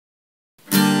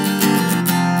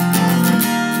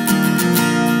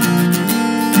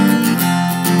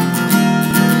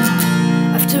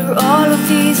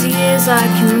days I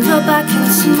can look back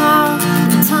and smile.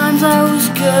 The times I was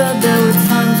good, there were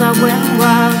times I went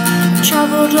wild. I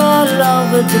traveled all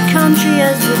over the country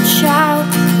as a child,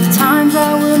 the times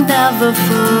I will never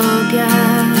forget.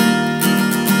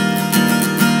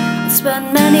 I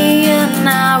spent many an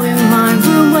hour in my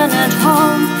room when at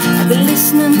home. I've been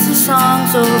listening to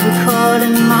songs or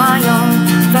recording my own.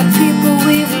 About people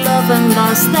we've loved and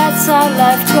lost, that's how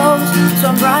life goes. So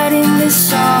I'm writing this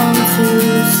song to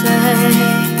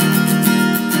say,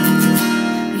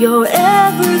 you're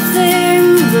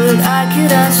everything that I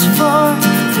could ask for.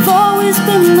 You've always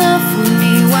been there for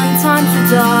me when times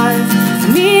were dark. I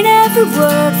mean every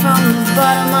word from the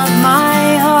bottom of my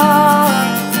heart.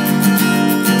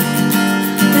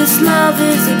 This love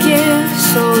is a gift,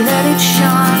 so let it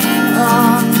shine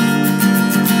on.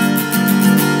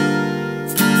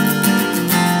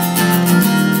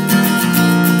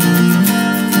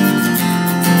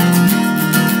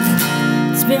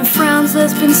 There's been frowns,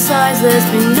 there's been sighs, there's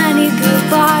been many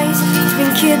goodbyes. There's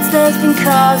been kids, there's been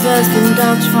cars, there's been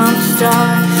dogs from the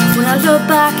start. When I look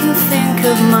back and think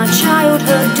of my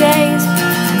childhood days,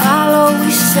 I'll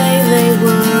always say they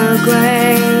were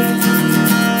great.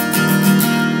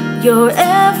 You're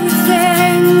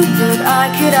everything that I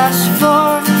could ask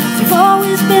for. You've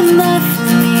always been there for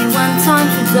me when times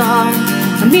were dark.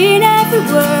 I mean every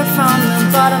word from the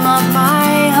bottom of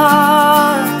my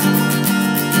heart.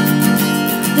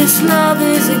 This love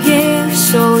is a gift,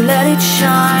 so let it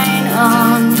shine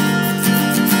on.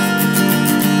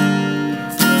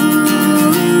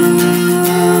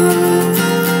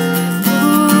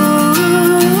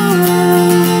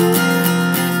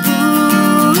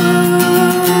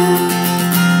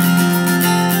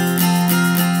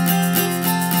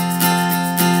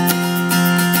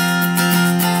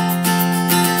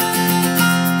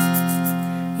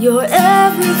 You're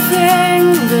everything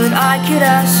that I could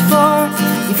ask for.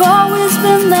 You've always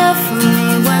been there for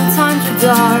me when times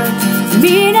were dark. I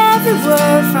mean every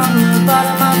word from the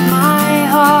bottom of my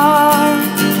heart.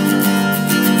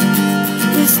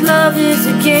 This love is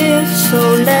a gift, so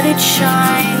let it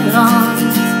shine on.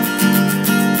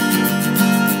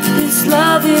 This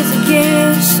love is a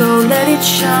gift, so let it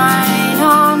shine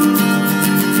on.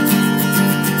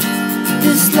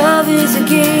 This love is a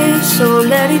gift, so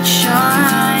let it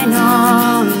shine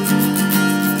on.